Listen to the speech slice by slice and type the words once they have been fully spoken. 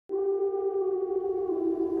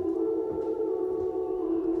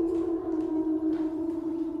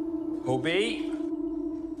Kobe?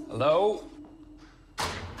 Hello?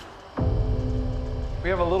 We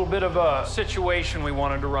have a little bit of a situation we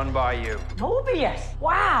wanted to run by you. Mobius!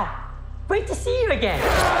 Wow! Great to see you again.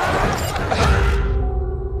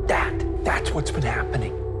 That's what's been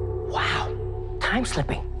happening. Wow. Time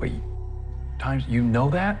slipping. Wait, you know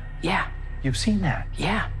that? Yeah. You've seen that?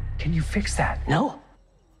 Yeah. Can you fix that? No.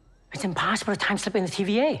 It's impossible to time slip in the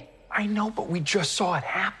TVA. I know, but we just saw it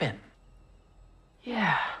happen.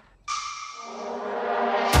 Yeah.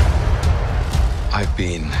 I've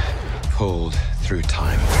been pulled through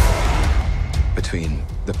time between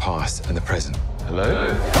the past and the present. Hello?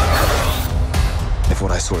 If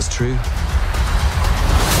what I saw is true,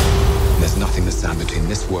 there's nothing that stands between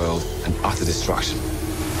this world and utter destruction.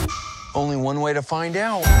 Only one way to find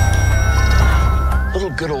out.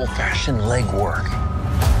 Little good old-fashioned legwork.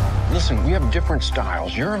 Listen, we have different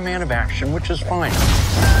styles. You're a man of action, which is fine.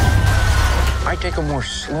 I take a more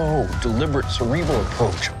slow, deliberate, cerebral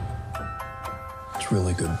approach. It's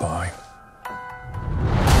really goodbye.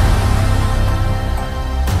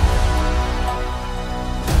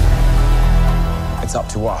 It's up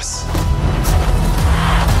to us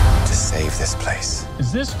to save this place.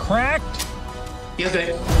 Is this cracked? You're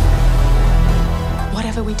good.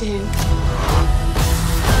 Whatever we do,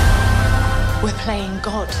 we're playing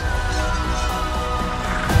God.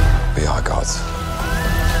 We are gods.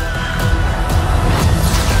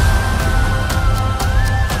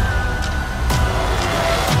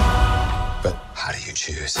 But how do you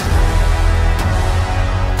choose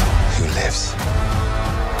who lives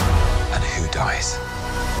and who dies?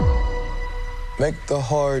 Make the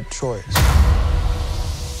hard choice.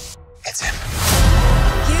 It's him.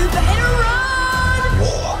 You better run!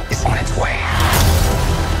 War is on its way.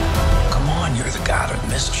 Come on, you're the god of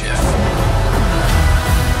mischief.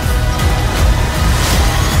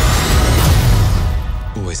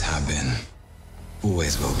 Always have been.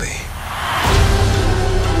 Always will be.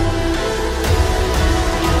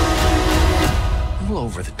 A little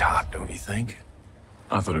over the top, don't you think?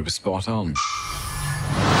 I thought it was spot on.